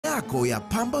yako ya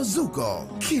Pambazuko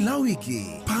kila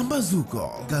wiki.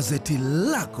 Pambazuko, gazeti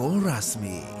lako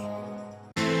rasmi.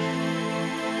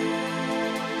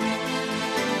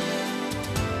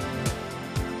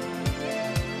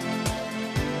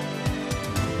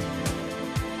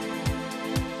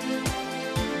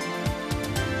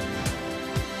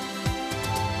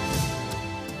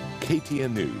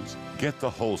 KTN News. Get the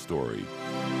whole story.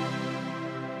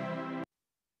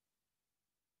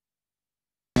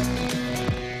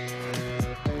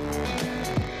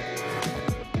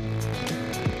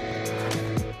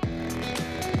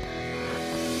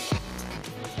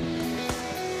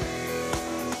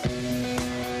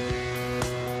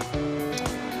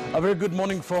 A very good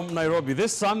morning from Nairobi.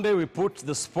 This Sunday, we put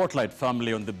the spotlight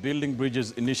family on the Building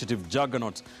Bridges Initiative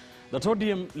juggernaut that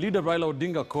ODM leader Raila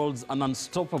Odinga calls an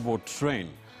unstoppable train.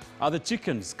 Are the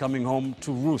chickens coming home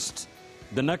to roost?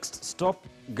 The next stop,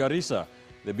 Garissa.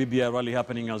 The BBI rally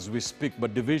happening as we speak,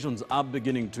 but divisions are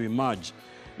beginning to emerge.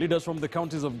 Leaders from the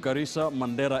counties of Garissa,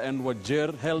 Mandera and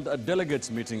Wajir held a delegates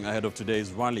meeting ahead of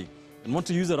today's rally and want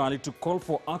to use the rally to call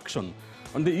for action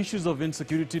on the issues of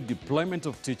insecurity, deployment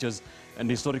of teachers and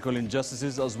historical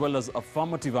injustices, as well as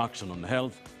affirmative action on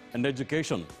health and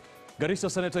education.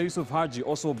 Garissa Senator Yusuf Haji,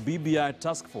 also BBI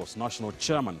Task Force National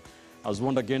Chairman, has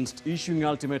warned against issuing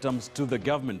ultimatums to the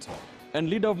government. And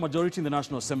leader of majority in the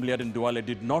National Assembly, Aden Duale,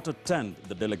 did not attend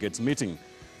the delegates meeting.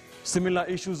 Similar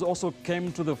issues also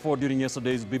came to the fore during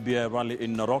yesterday's BBI rally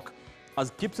in Narok,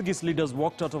 as Kipsigis leaders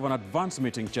walked out of an advance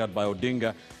meeting chaired by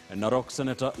Odinga and Narok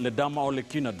Senator Ledama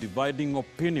Olekina, dividing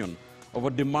opinion over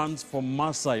demands for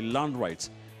Maasai land rights.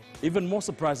 Even more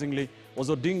surprisingly was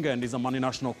Odinga and his Amani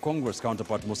National Congress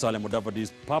counterpart Musalia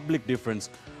Mudavadi's public difference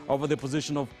over the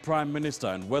position of Prime Minister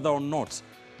and whether or not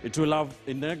it will have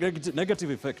a negative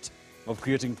effect of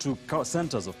creating two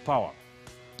centers of power.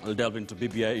 I'll delve into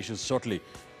BBI issues shortly.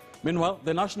 Meanwhile,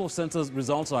 the national census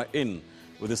results are in,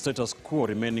 with the status quo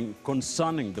remaining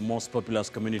concerning the most populous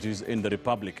communities in the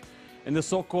Republic. In the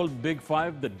so-called Big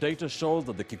Five, the data shows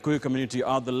that the Kikuyu community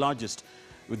are the largest,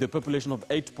 with a population of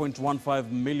 8.15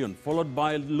 million, followed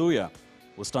by Luya,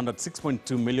 who stand at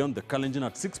 6.2 million, the Kalenjin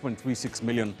at 6.36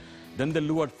 million, then the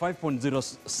Luo at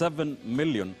 5.07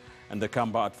 million, and the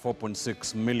Kamba at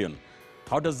 4.6 million.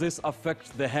 How does this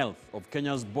affect the health of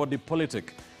Kenya's body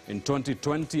politic in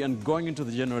 2020 and going into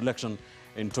the general election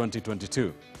in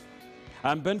 2022?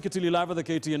 I'm Ben Kitili, live at the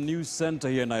KTN News Center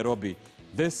here in Nairobi.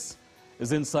 This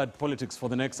is Inside Politics. For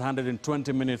the next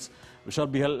 120 minutes, we shall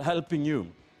be helping you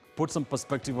put some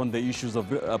perspective on the issues of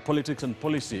politics and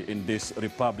policy in this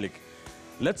republic.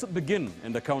 Let's begin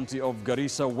in the county of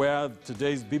Garissa, where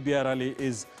today's BBI rally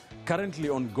is currently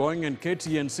ongoing, and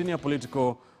KTN senior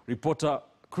political reporter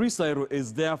Chris Airu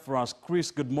is there for us.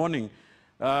 Chris, good morning.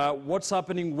 What's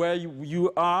happening where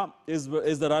you are? Is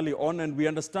the rally on? And we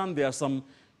understand there are some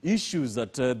issues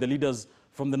that the leaders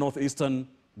from the northeastern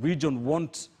region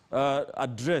want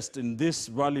addressed in this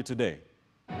rally today.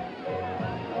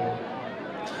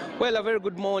 Well, a very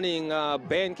good morning,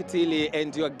 Ben Kitili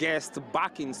and your guest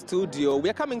back in studio. We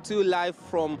are coming to you live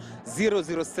from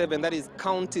 007, that is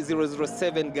County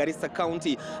 007, Garissa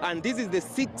County. And this is the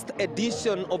 6th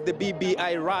edition of the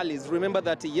BBI rallies. Remember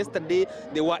that yesterday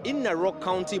they were in Narok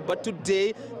County, but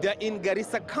today they are in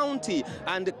Garissa County.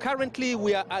 And currently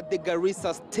we are at the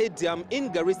Garissa Stadium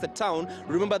in Garissa Town.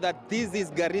 Remember that this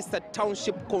is Garissa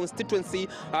Township constituency,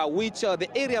 which the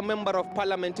area member of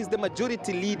parliament is the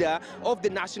majority leader of the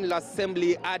National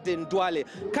Assembly, Aden Duale.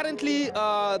 Currently,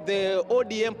 the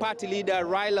ODM party leader,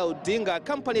 Raila Odinga,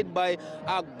 accompanied by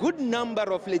a good number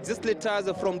of legislators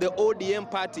from the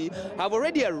ODM party, have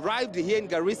already arrived here in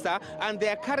Garissa, and they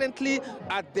are currently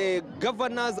at the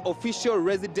governor's official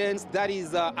residence, that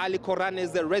is Ali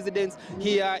Korane's residence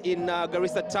here in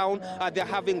Garissa Town. They're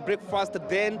having breakfast,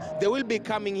 then they will be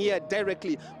coming here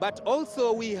directly. But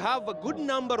also, we have a good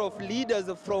number of leaders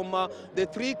from the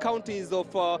 3 counties of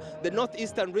the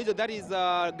northeastern region, that is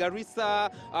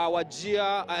Garissa,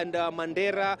 Wajir, and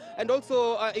Mandera, and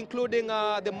also including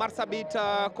the Marsabit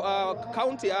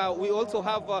county. We also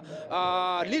have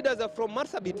leaders from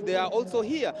Marsabit. They are also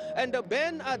here. And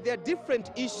Ben, there are different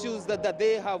issues that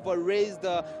they have raised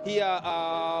here,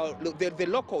 the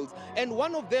locals. And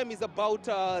one of them is about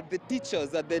the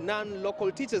teachers, the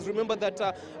non-local teachers. Remember that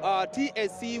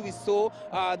TSC, we saw,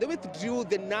 they withdrew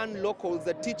the non-locals,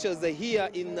 the teachers here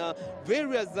in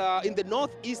various, in the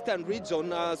northeast northeastern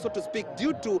region, so to speak,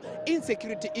 due to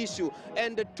insecurity issue.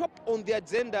 And the top on the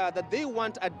agenda that they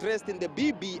want addressed in the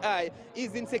BBI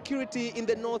is insecurity in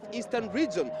the northeastern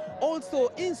region. Also,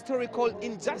 historical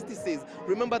injustices.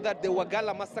 Remember that the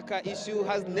Wagala massacre issue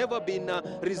has never been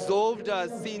resolved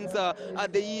since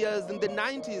the years in the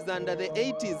 90s and the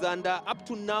 80s, and up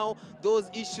to now, those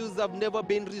issues have never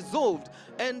been resolved.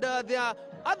 And there are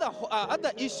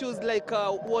other issues like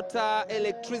water,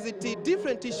 electricity,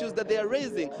 different issues that they are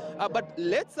raising. But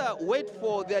let's wait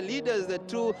for their leaders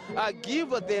to give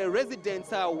the residents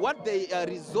what they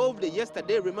resolved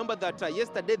yesterday. Remember that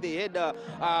yesterday they had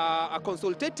a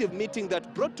consultative meeting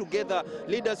that brought together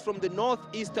leaders from the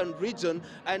northeastern region,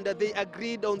 and they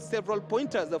agreed on several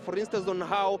pointers. For instance, on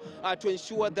how to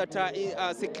ensure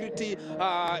that security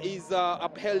is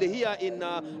upheld here in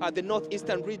the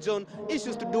northeastern region.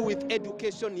 Issues to do with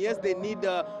education. Yes, they need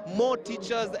more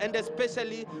teachers, and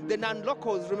especially the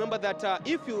non-locals. Remember that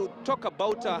if you talk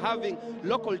about having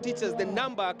local teachers, the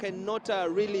number cannot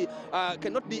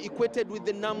cannot be equated with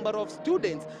the number of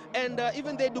students. And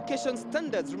even the education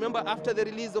standards. Remember, after the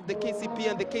release of the KCP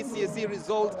and the KCSE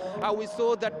results, we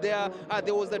saw that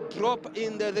there was a drop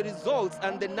in the results,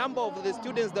 and the number of the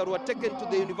students that were taken to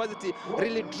the university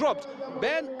really dropped.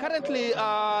 Ben, currently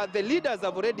the leaders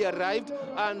have already arrived,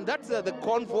 and that's the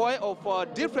convoy of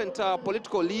different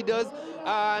political leaders,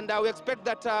 and we expect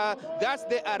that that's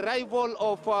the arrival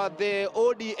of the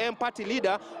ODM party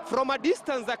leader. From a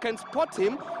distance, I can spot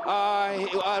him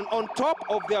on top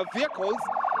of their vehicles,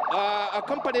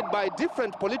 accompanied by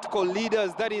different political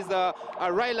leaders. That is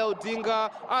Raila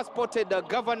Odinga. I spotted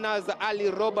governors Ali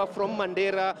Roba from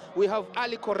Mandera. We have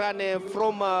Ali Korane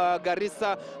from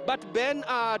Garissa. But Ben,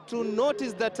 to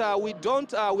notice that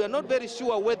we are not very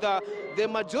sure whether the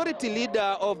majority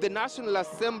leader of the National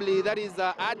Assembly, that is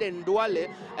Aden Duale,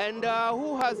 and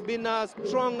who has been a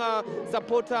strong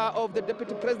supporter of the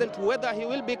Deputy President, whether he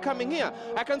will be coming here.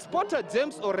 I can spot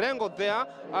James Orengo there,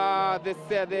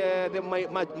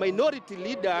 the minority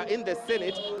leader in the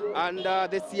Senate, and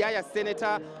the Siaya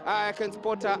Senator. I can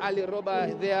spot Ali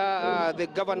Roba there, the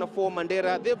governor for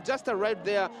Mandera. They've just arrived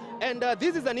there, and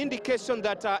this is an indication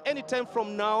that any time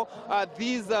from now,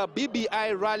 these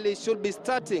BBI rallies should be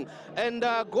starting. And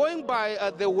going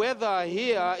by the weather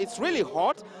here, it's really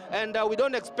hot, and we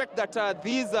don't expect that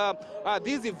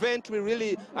these events will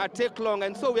really take long.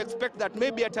 And so we expect that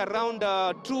maybe at around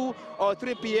 2 or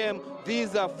 3 p.m.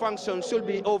 these functions should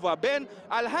be over. Ben,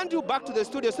 I'll hand you back to the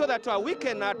studio so that we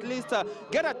can at least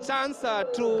get a chance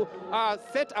to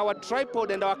set our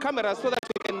tripod and our cameras so that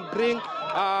we can bring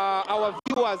our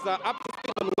viewers up to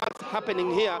speed on what's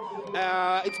happening here.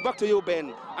 It's back to you,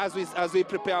 Ben, as we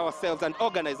prepare ourselves and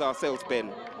organize ourselves,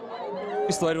 Ben.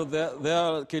 There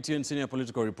are KTN senior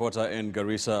political reporter in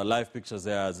Garissa. Live pictures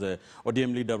there as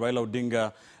ODM leader Raila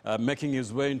Odinga making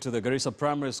his way into the Garissa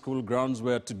Primary School grounds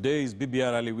where today's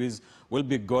BBI rally will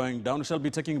be going down. We shall be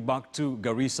taking back to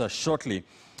Garissa shortly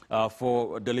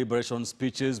for deliberation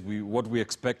speeches. What we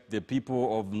expect the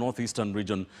people of northeastern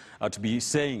region to be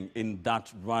saying in that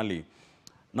rally.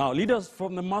 Now, leaders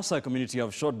from the Maasai community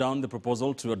have shot down the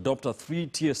proposal to adopt a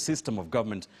 3-tier system of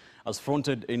government as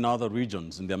fronted in other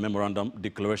regions. In their memorandum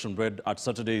declaration read at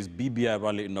Saturday's BBI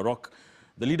rally in Narok,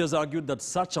 the leaders argued that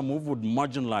such a move would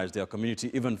marginalize their community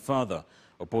even further.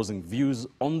 Opposing views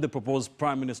on the proposed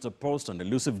Prime Minister post and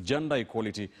elusive gender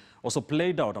equality also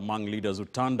played out among leaders who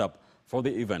turned up for the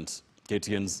event.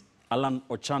 KTN's Alan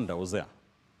Ochanda was there.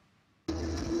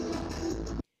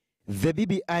 The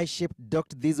BBI ship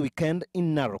docked this weekend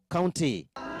in Narok County.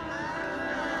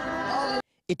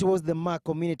 It was the Ma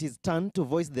community's turn to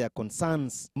voice their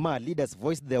concerns. Ma leaders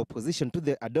voiced their opposition to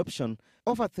the adoption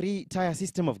of a 3-tier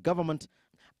system of government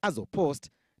as opposed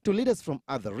to leaders from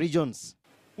other regions.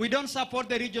 We don't support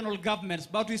the regional governments,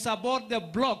 but we support the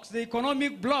blocks, the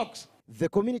economic blocks. The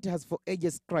community has for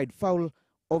ages cried foul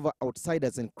over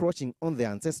outsiders encroaching on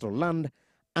their ancestral land,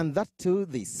 and that too,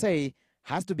 they say,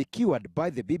 has to be cured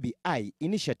by the BBI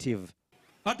initiative.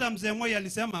 Hata mzee mmoja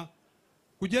alisema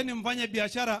kujeni mfanye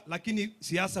biashara lakini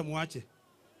siasa muache.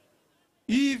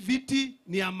 Hii viti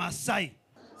ni ya Masai.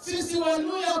 Sisi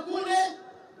Waluya kule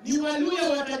ni Waluya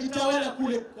watajitawala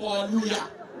kule kwa Waluya.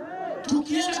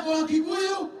 Tukienda kwa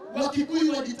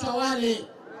Wakikuyu wajitawale.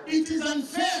 It is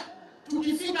unfair.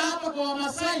 Tukifika hapa kwa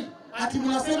Wamasai ati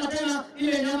mnasema tena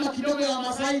ile nyama kidogo ya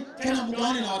Wamasai tena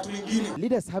mgawane na watu wengine.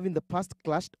 Leaders have in the past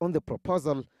clashed on the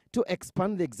proposal to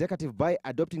expand the executive by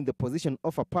adopting the position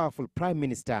of a powerful prime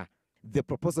minister. The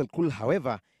proposal could,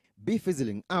 however, be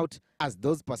fizzling out as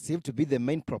those perceived to be the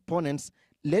main proponents,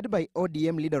 led by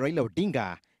ODM leader Raila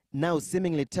Odinga, now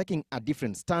seemingly taking a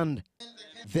different stand.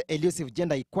 The elusive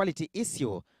gender equality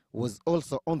issue was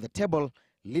also on the table,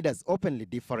 leaders openly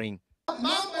differing.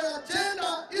 Mambo ya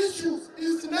gender issues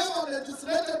is never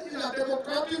legislated in a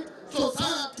democratic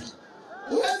society.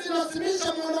 Huwezi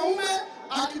lazimisha mwanaume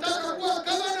akitaka kuwa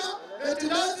governor eti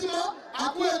lazima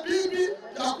akuwe bibi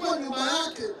ya kuwa nyuma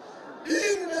yake.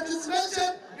 Hii ni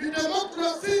legislation, ni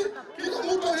democracy, kila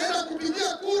mtu anaenda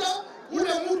kupigia kura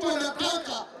ule mtu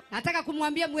anataka. Nataka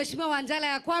kumwambia Mheshimiwa Wanjala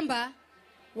ya kwamba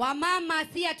wamama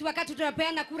si ati wakati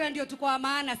tunapeana kura ndio tuko wa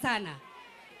maana sana.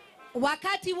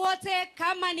 Wakati wote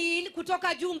kama ni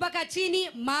kutoka juu mpaka chini,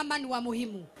 mama ni wa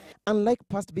muhimu. Unlike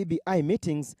past BBI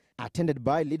meetings attended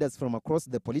by leaders from across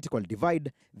the political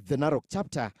divide, the Narok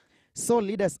chapter saw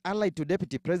leaders allied to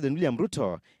Deputy President William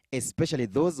Ruto, especially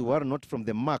those who are not from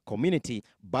the Ma community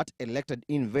but elected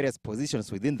in various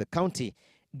positions within the county,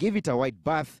 give it a wide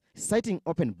berth, citing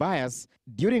open bias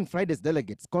during Friday's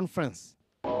delegates conference.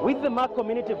 With the Ma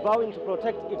community vowing to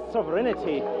protect its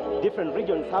sovereignty, different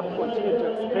regions have continued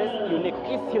to express unique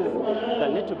issues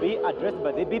that need to be addressed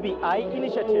by the BBI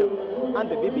initiative, and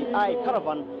the BBI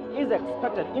caravan is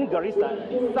expected in Garissa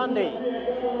this Sunday.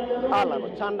 Alan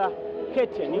Ochanda,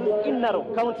 KTN News in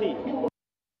Narok County.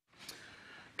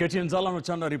 KTN's Alan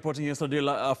Ochanda reporting yesterday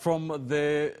from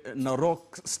the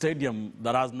Narok Stadium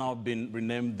that has now been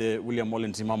renamed the William Ole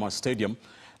Ntimama Stadium.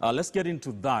 Let's get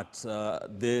into that.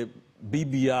 The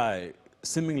BBI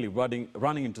seemingly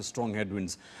running into strong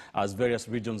headwinds as various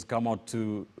regions come out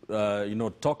to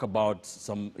talk about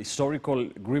some historical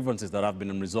grievances that have been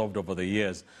unresolved over the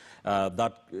years.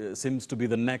 That seems to be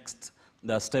the next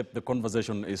step the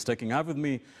conversation is taking. I have with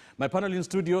me my panel in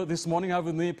studio this morning. I have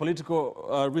with me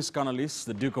political risk analyst,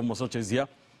 the Duke of Mosoche is here,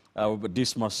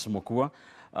 Dismas Mokua.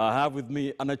 I have with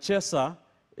me an Achesa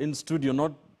in studio,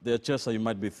 not the Achesa you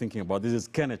might be thinking about. This is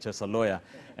Ken Achesa, lawyer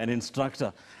and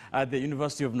instructor at the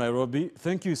University of Nairobi.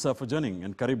 Thank you, sir, for joining,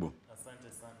 and karibu.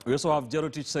 We also have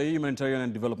Jerotich Sai, humanitarian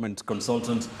and development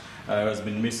consultant, who has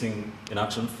been missing in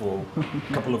action for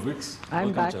a couple of weeks.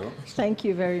 I'm back. Chero. Thank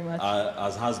you very much.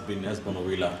 As has been Hesbon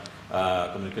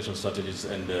Owila, communication strategist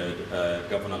and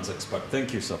governance expert.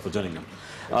 Thank you, sir, for joining us.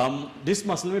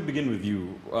 Dismas, let me begin with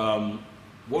you.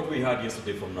 What we heard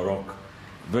yesterday from Narok,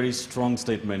 very strong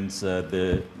statements,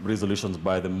 the resolutions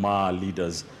by the Ma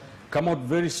leaders come out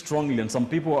very strongly, and some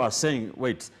people are saying,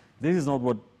 wait, this is not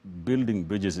what building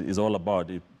bridges is all about.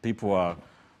 If people are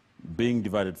being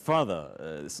divided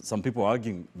further. Some people are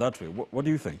arguing that way. What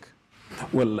do you think?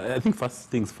 Well, I think first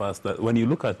things first, that when you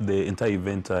look at the entire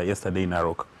event yesterday in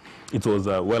Narok, it was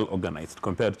well organized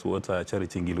compared to what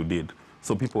Charity Ngilu did.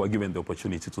 So people were given the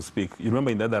opportunity to speak. You remember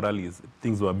in the other rallies,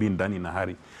 things were being done in a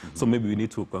hurry. So maybe we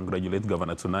need to congratulate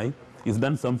Governor Tunai. He's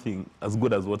done something as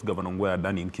good as what Governor Ngwe had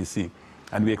done in Kisii.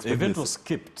 And we expect the event was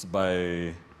skipped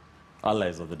by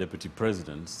allies of the deputy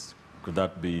president. Could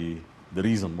that be the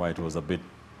reason why it was a bit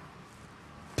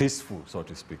peaceful, so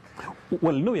to speak?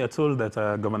 Well, no, we are told that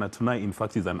Governor Tunai, in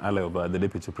fact, is an ally of the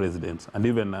deputy president, and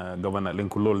even Governor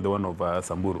Lenkulol, the one of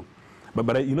Samburu.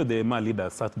 But you know, the Ma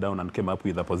leaders sat down and came up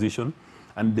with a position,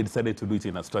 and they decided to do it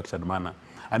in a structured manner.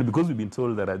 And because we've been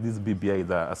told that this BBI is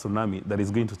a tsunami that is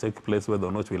going to take place whether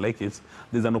or not we like it,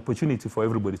 there's an opportunity for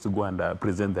everybody to go and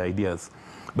present their ideas.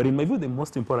 But in my view, the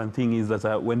most important thing is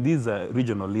that when these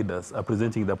regional leaders are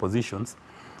presenting their positions,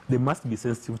 they must be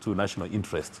sensitive to national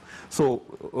interest. So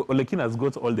Olekin has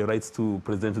got all the rights to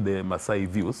present the Maasai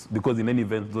views, because in any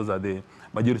event, those are the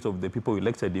majority of the people who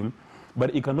elected him.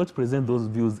 But he cannot present those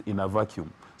views in a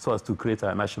vacuum so as to create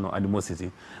a national animosity.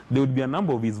 There would be a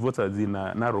number of his voters in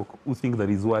Narok who think that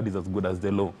his word is as good as the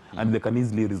law, and they can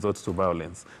easily resort to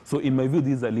violence. So in my view,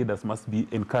 these leaders must be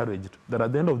encouraged that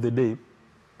at the end of the day,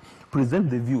 present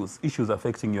the views, issues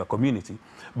affecting your community,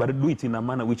 but do it in a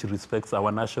manner which respects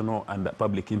our national and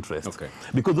public interest. Okay.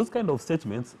 Because those kind of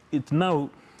statements, all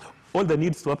that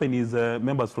needs to happen is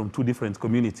members from two different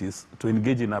communities to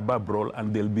engage in a bar brawl,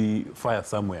 and there'll be fire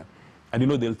somewhere. And you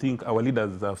know, they'll think our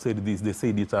leaders have said this, they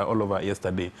said it all over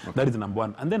yesterday. Okay. That is number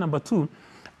one. And then number two,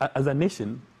 as a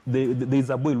nation, there is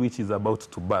a boil which is about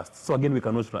to burst. So again, we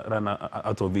cannot run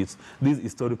out of it. These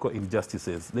historical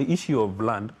injustices. The issue of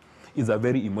land is a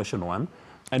very emotional one.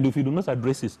 And if we do not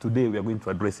address it today, we are going to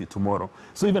address it tomorrow.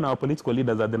 So even our political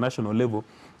leaders at the national level,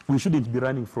 we shouldn't be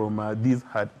running from these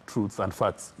hard truths and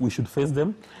facts. We should face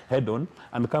them head on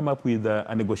and come up with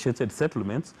a negotiated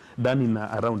settlement done in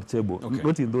a round table, okay,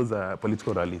 not in those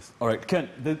political rallies. All right, Ken,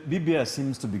 the BBI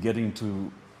seems to be getting to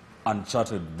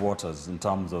uncharted waters in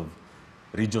terms of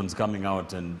regions coming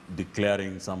out and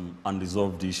declaring some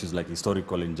unresolved issues like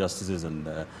historical injustices and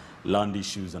land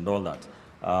issues and all that.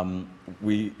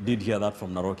 We did hear that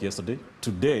from Narok yesterday.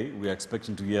 Today, we are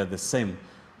expecting to hear the same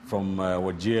from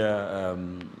Wajir,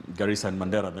 Garissa and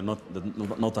Mandera, the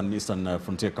north and eastern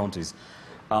frontier counties.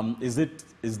 Is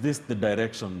this the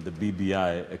direction the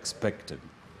BBI expected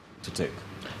to take?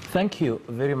 Thank you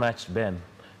very much, Ben.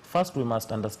 First, we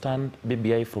must understand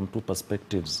BBI from two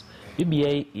perspectives.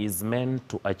 BBI is meant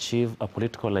to achieve a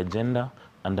political agenda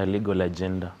and a legal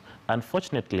agenda.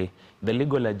 Unfortunately, the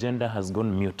legal agenda has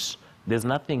gone mute. There's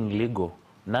nothing legal,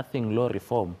 nothing law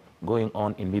reform going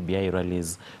on in BBI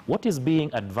rallies. What is being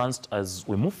advanced as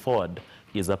we move forward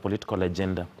is a political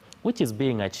agenda, which is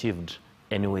being achieved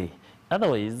anyway.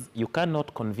 Otherwise, you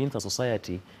cannot convince a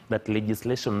society that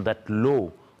legislation, that law,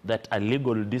 that a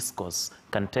legal discourse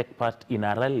can take part in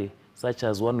a rally, such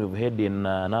as one we've had in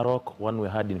Narok, one we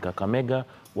had in Kakamega,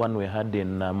 one we had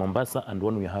in Mombasa, and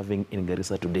one we're having in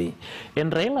Garissa today.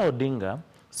 And Raila Odinga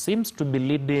seems to be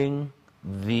leading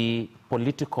the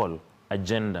political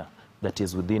agenda that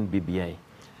is within BBI.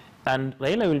 And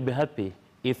Raila will be happy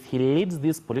if he leads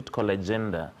this political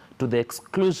agenda to the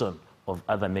exclusion of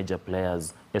other major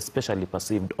players, especially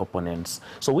perceived opponents.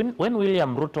 So when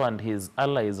William Ruto and his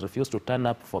allies refuse to turn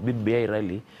up for BBI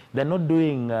rally, they're not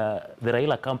doing the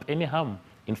Raila camp any harm.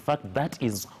 In fact, that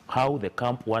is how the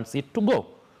camp wants it to go.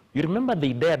 You remember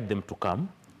they dared them to come.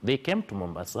 They came to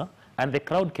Mombasa, and the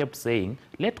crowd kept saying,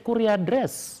 let Kuria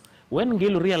address. When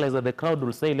Gill realized that the crowd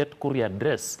will say, let Kuria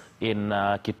address in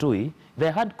Kitui,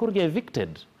 they had Kuria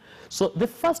evicted. So the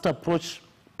first approach,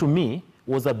 to me,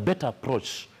 was a better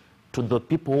approach to the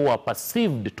people who are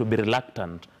perceived to be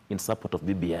reluctant in support of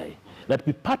BBI, that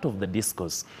be part of the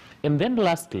discourse. And then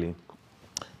lastly,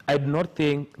 I do not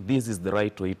think this is the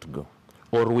right way to go,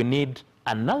 or we need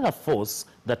another force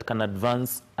that can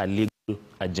advance a legal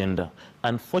agenda.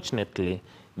 Unfortunately,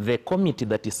 the committee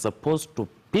that is supposed to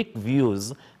pick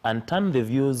views and turn the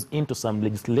views into some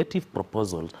legislative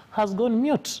proposals has gone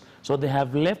mute. So they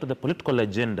have left the political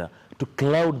agenda to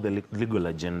cloud the legal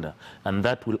agenda, and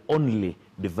that will only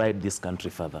divide this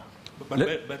country further.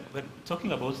 But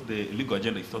talking about the legal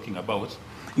agenda he's talking about,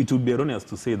 it would be erroneous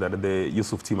to say that the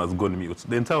Yusuf team has gone mute.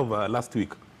 The entire of last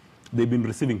week, they've been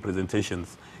receiving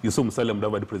presentations. You saw Musalia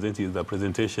Mudavadi presenting his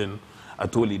presentation,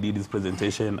 Atoli did his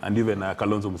presentation, and even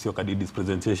Kalonzo Musyoka did his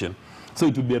presentation. So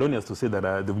it would be erroneous to say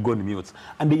that they've gone mute.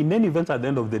 And in any event, at the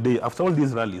end of the day, after all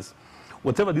these rallies,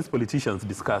 whatever these politicians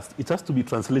discussed, it has to be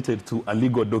translated to a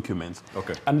legal document.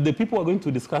 Okay. And the people who are going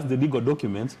to discuss the legal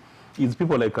document is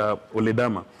people like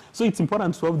Oledama. So it's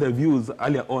important to have their views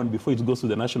earlier on before it goes to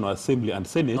the National Assembly and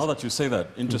Senate. Now that you say that,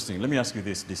 interesting. Let me ask you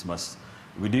this, Dismas.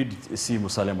 We did see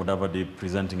Musalia Mudavadi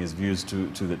presenting his views to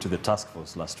the task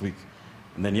force last week.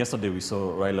 And then yesterday we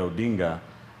saw Raila Odinga,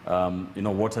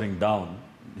 watering down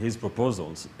his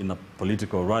proposals in a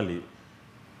political rally.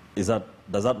 Does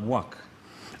that work?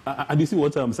 And you see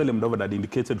what Musalia Mudavadi had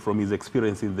indicated from his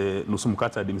experience in the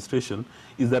Nusumkata administration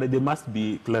is that there must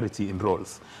be clarity in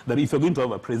roles. That if you're going to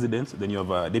have a president, then you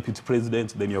have a deputy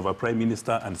president, then you have a prime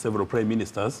minister and several prime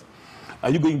ministers.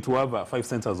 Are you going to have 5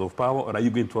 centers of power, or are you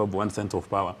going to have 1 center of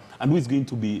power? And who is going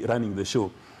to be running the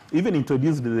show? Even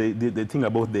introduced the thing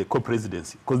about the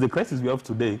co-presidency, because the crisis we have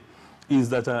today is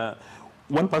that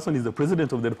one person is the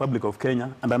president of the Republic of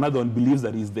Kenya, and another one believes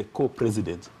that he's the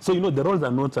co-president. So, the roles are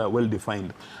not well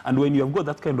defined. And when you have got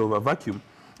that kind of a vacuum,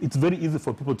 it's very easy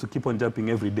for people to keep on jumping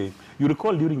every day. You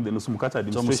recall during the Nusumkata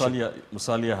administration... So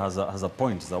Musalia has a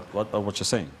point, is that what you're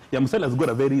saying? Yeah, Musalia has got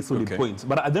a very solid point.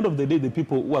 But at the end of the day, the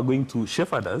people who are going to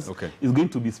shepherd us is going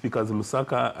to be Speakers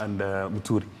Lusaka and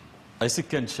Muturi. I see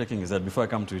Ken shaking his head before I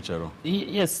come to you, Chero.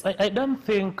 Yes, I don't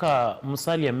think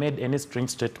Musalia made any strange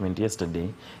statement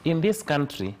yesterday. In this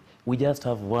country, we just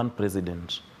have one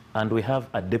president, and we have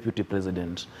a deputy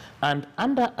president. And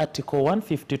under Article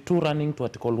 152 running to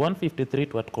Article 153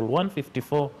 to Article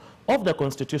 154 of the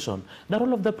Constitution, the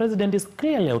role of the president is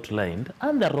clearly outlined,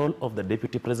 and the role of the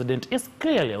deputy president is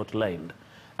clearly outlined.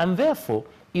 And therefore,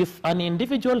 if an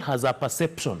individual has a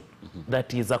perception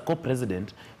that he is a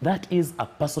co-president, that is a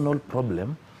personal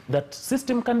problem that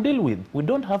system can deal with. We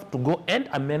don't have to go and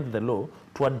amend the law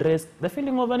to address the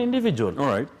feeling of an individual. All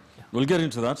right. We'll get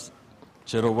into that.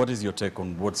 Chero, what is your take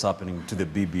on what's happening to the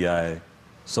BBI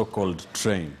so-called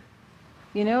train?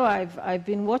 I've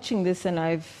been watching this, and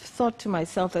I've thought to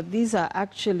myself that this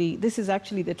is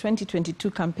actually the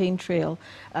 2022 campaign trail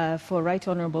for Right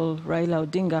Honorable Raila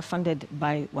Odinga, funded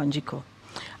by Wanjiko.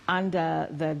 under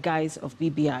the guise of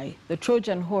BBI, the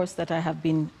Trojan horse that I have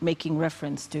been making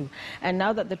reference to. And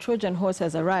now that the Trojan horse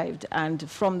has arrived and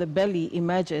from the belly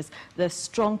emerges the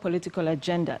strong political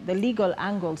agenda, the legal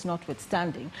angles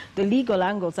notwithstanding, the legal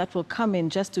angles that will come in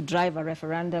just to drive a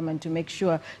referendum and to make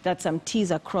sure that some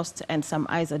T's are crossed and some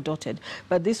I's are dotted.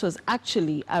 But this was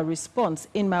actually a response,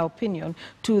 in my opinion,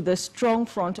 to the strong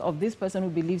front of this person who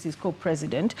believes he's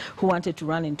co-president, who wanted to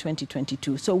run in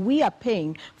 2022. So we are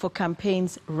paying for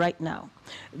campaigns right now.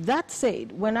 That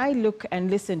said, when I look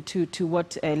and listen to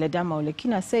what Ledama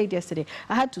Olekina said yesterday,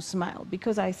 I had to smile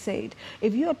because I said,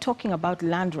 if you're talking about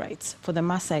land rights for the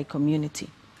Maasai community,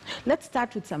 let's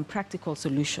start with some practical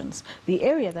solutions. The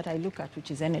area that I look at,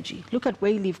 which is energy, look at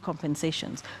way leave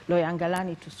compensations,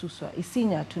 Loyangalani to Suswa,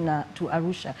 Isinya to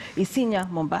Arusha, Isinya,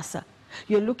 Mombasa.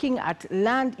 You're looking at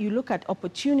land, you look at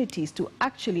opportunities to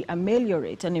actually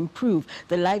ameliorate and improve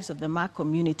the lives of the Ma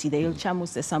community, the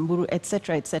Ilchamus, the Samburu,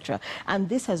 etc., etc. And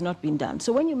this has not been done.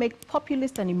 So when you make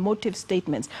populist and emotive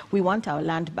statements, we want our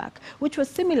land back, which was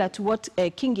similar to what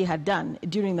Kingi had done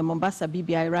during the Mombasa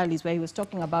BBI rallies, where he was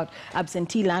talking about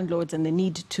absentee landlords and the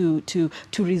need to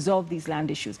resolve these land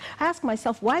issues. I ask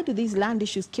myself, why do these land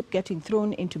issues keep getting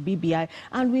thrown into BBI?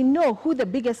 And we know who the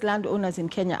biggest landowners in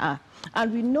Kenya are.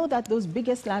 And we know that those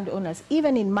biggest landowners,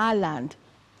 even in Maland,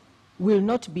 will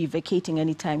not be vacating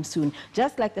anytime soon,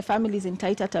 just like the families in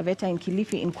Taita Taveta, in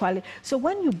Kilifi, in Kwale. So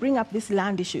when you bring up this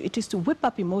land issue, it is to whip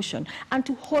up emotion and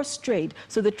to horse trade.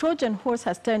 So the Trojan horse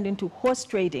has turned into horse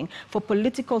trading for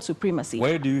political supremacy.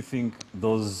 Where do you think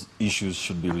those issues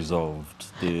should be resolved?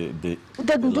 The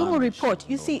Ndungu report,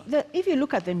 you see, if you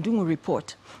look at the Ndungu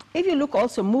report, if you look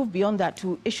also move beyond that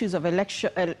to issues of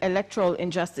electoral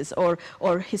injustice or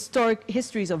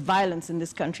histories of violence in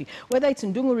this country, whether it's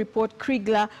Ndungu report,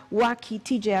 Kriegler, Waki,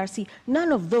 TJRC,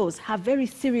 none of those have very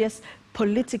serious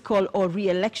political or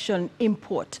re-election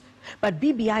import. But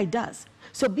BBI does.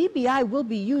 So BBI will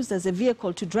be used as a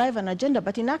vehicle to drive an agenda.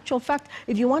 But in actual fact,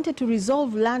 if you wanted to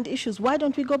resolve land issues, why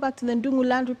don't we go back to the Ndungu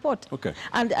land report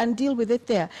and deal with it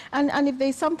there? And if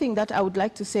there's something that I would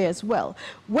like to say as well,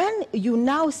 when you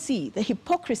now see the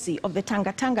hypocrisy of the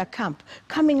Tanga camp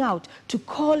coming out to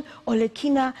call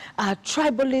Olekina a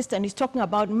tribalist, and he's talking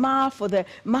about Ma for the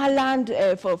Ma land,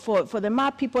 for the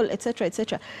Ma people, etc.,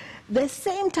 etc., the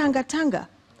same Tanga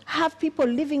have people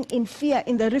living in fear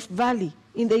in the Rift Valley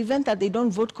in the event that they don't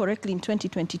vote correctly in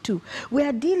 2022. We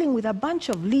are dealing with a bunch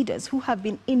of leaders who have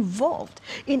been involved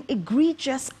in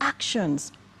egregious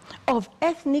actions of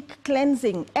ethnic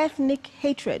cleansing, ethnic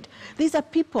hatred. These are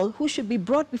people who should be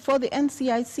brought before the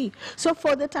NCIC. So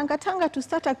for the Tanga to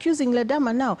start accusing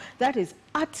Ledama now, that is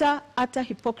utter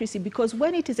hypocrisy, because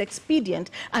when it is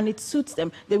expedient and it suits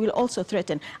them, they will also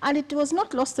threaten. And it was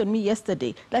not lost on me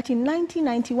yesterday that in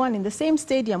 1991, in the same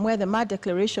stadium where the Ma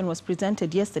Declaration was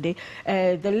presented yesterday,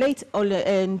 the late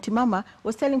Ntimama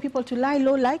was telling people to lie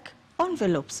low like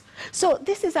envelopes. So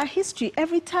this is our history.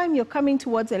 Every time you're coming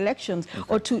towards elections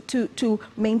or to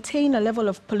maintain a level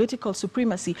of political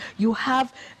supremacy, you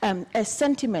have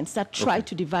sentiments that try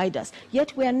to divide us.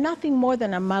 Yet we are nothing more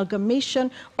than amalgamation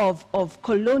of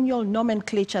colonial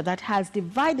nomenclature that has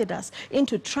divided us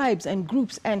into tribes and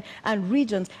groups and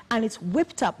regions, and it's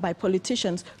whipped up by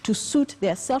politicians to suit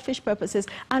their selfish purposes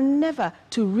and never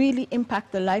to really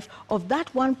impact the life of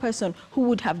that one person who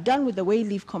would have done with the way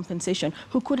leave compensation,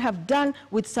 who could have done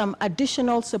with some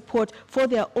additional support for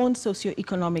their own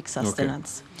socio-economic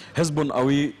sustenance. Hesbon, are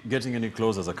we getting any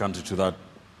closer as a country to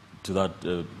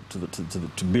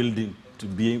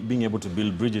being able to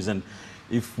build bridges? And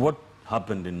if what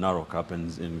happened in Narok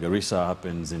happens in Garissa,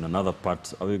 happens in another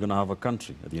part, are we going to have a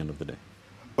country at the end of the day?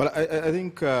 Well, I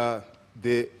think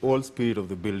the whole spirit of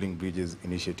the Building Bridges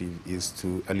initiative is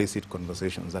to elicit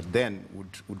conversations that then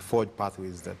would forge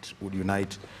pathways that would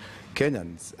unite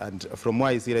Kenyans. And from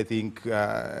what I see, I think, we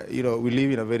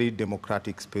live in a very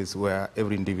democratic space where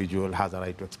every individual has a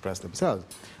right to express themselves.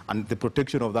 And the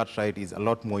protection of that right is a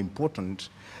lot more important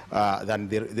than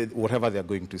whatever they're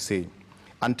going to say.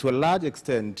 And to a large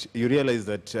extent, you realize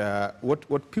that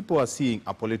what people are seeing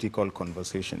are political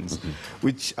conversations,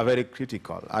 which are very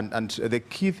critical. And the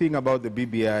key thing about the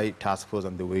BBI task force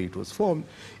and the way it was formed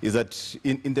is that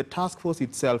in the task force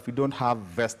itself, we don't have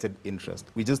vested interest.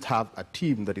 We just have a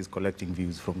team that is collecting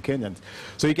views from Kenyans.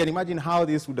 So you can imagine how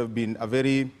this would have been a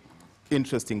very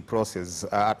interesting process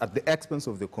at the expense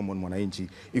of the common mwananchi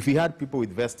if we had people with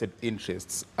vested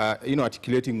interests,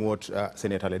 articulating what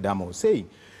Senator Ledama was saying.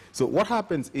 So what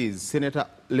happens is Senator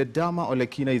Ledama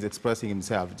Olekina is expressing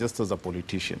himself just as a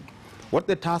politician. What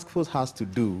the task force has to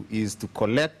do is to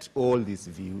collect all these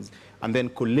views and then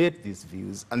collate these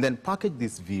views and then package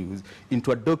these views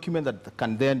into a document that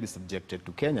can then be subjected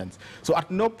to Kenyans. So at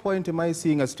no point am I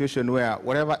seeing a situation where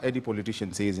whatever any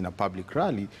politician says in a public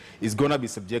rally is going to be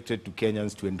subjected to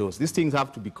Kenyans to endorse. These things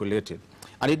have to be collated.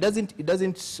 And it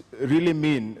doesn't really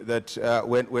mean that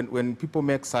when people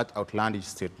make such outlandish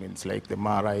statements like the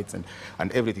Ma rights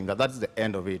and everything, that's the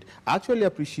end of it. I actually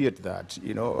appreciate that,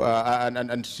 you know,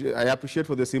 and I appreciate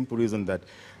for the simple reason that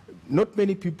not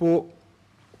many people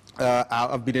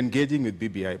have been engaging with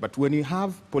BBI, but when you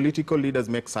have political leaders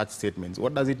make such statements,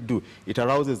 what does it do? It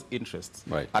arouses interest.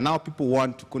 Right. And now people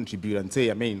want to contribute and say,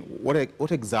 I mean,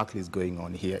 what exactly is going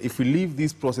on here? If we leave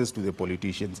this process to the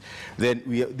politicians, then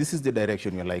this is the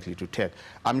direction we're likely to take.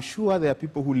 I'm sure there are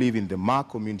people who live in the Ma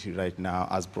community right now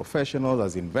as professionals,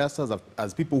 as investors,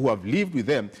 as people who have lived with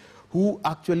them, who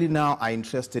actually now are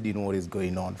interested in what is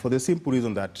going on, for the simple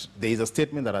reason that there is a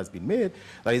statement that has been made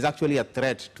that is actually a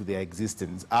threat to their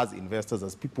existence as investors,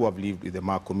 as people who have lived with the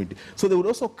Ma community. So they would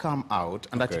also come out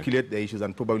and articulate the issues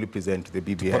and probably present to the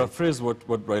BBI. To paraphrase what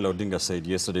Raila Odinga said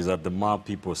yesterday, is that the Ma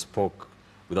people spoke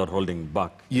without holding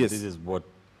back. Yes. This is what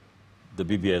the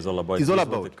BBI is all about. It's all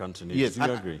about the country needs. Yes, Do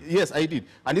you agree? Yes, I did.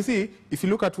 And you see, if you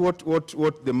look at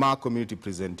what the Ma community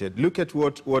presented, look at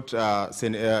what Governor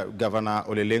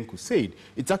Olelenku said.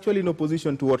 It's actually in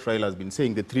opposition to what Raila has been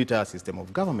saying, the three-tier system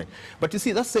of government. But you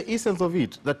see, that's the essence of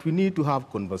it, that we need to have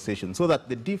conversations so that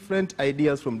the different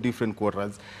ideas from different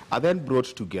quarters are then brought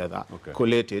together,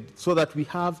 collated, so that we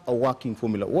have a working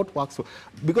formula. What works for?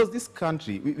 Because this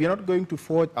country, we are not going to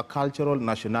forge a cultural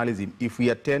nationalism if we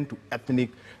attend to ethnic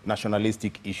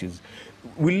nationalistic issues.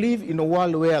 We live in a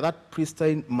world where that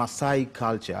pristine Maasai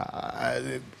culture,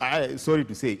 sorry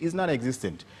to say, is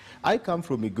non-existent. I come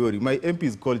from Migori. My MP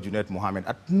is called Junet Mohammed.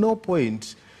 At no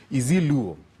point is he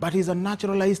Luo, but he's a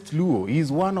naturalized Luo.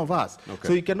 He's one of us.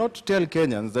 So you cannot tell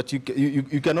Kenyans that you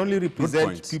can only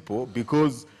represent people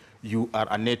because you are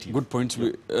a native. Good point.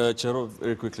 Chero,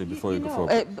 very quickly before you go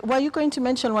forward. Were you going to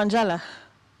mention Wanjala?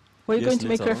 Were you going to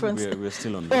make reference? We're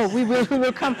still on this. Oh, we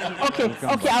will come.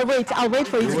 Okay, I'll wait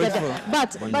for you to get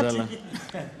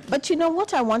there. But you know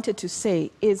what I wanted to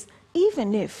say is,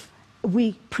 even if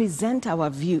we present our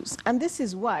views, and this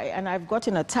is why, and I've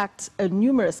gotten attacked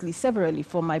numerously, severally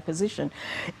for my position,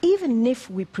 even if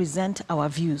we present our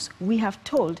views, we have been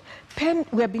told,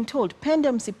 pende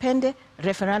msipende,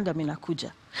 referendum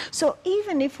inakuja. So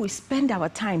even if we spend our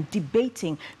time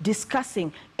debating,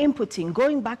 discussing, inputting,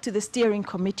 going back to the steering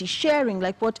committee, sharing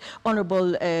like what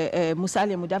Honorable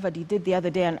Musalia Mudavadi did the other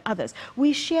day and others,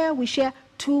 we share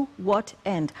to what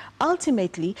end?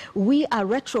 Ultimately, we are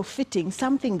retrofitting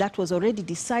something that was already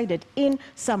decided in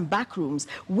some back rooms,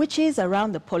 which is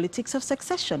around the politics of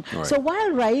succession. Right. So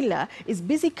while Raila is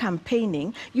busy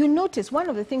campaigning, you notice, one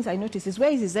of the things I notice is,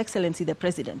 where is His Excellency the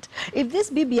President? If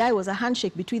this BBI was a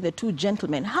handshake between the two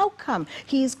gentlemen, how come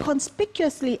he is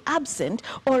conspicuously absent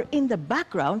or in the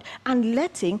background and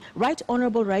letting Right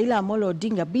Honorable Raila Amolo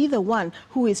Odinga be the one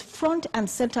who is front and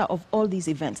center of all these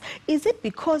events? Is it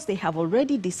because they have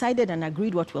already decided and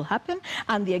agreed what will happen,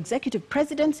 and the executive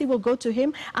presidency will go to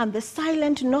him, and the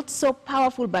silent, not so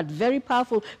powerful but very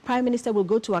powerful Prime Minister will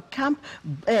go to a camp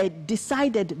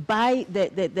decided by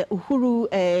the Uhuru,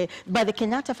 by the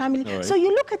Kenyatta family? Right. So you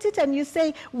look at it and you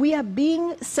say, we are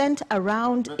being sent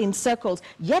around in circles,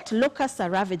 yet locusts are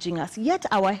ravaging us, yet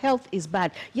our health is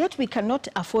bad, yet we cannot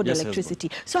afford electricity.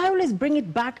 So I always bring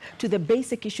it back to the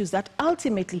basic issues, that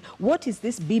ultimately, what is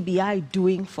this BBI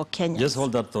doing for Kenya? Just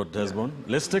hold that thought, Desmond.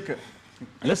 Let's take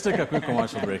a quick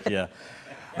commercial break here.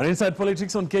 And Inside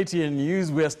Politics on KTN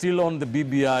News, we are still on the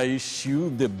BBI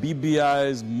issue, the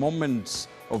BBI's Moment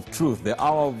of Truth, the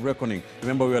hour of reckoning.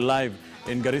 Remember, we are live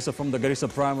in Garissa from the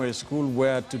Garissa Primary School,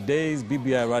 where today's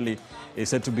BBI rally is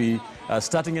said to be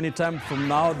starting any time from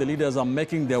now. The leaders are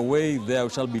making their way there. We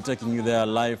shall be taking you there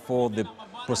live for the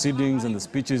proceedings and the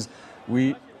speeches.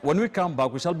 When we come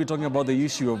back, we shall be talking about the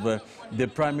issue of the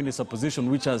Prime Minister position,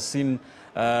 which has seen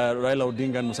Raila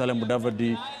Odinga and Musalia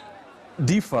Mudavadi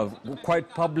differ quite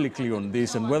publicly on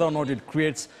this, and whether or not it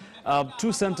creates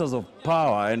two centers of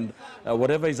power, and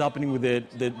whatever is happening with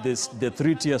the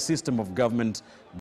three-tier system of government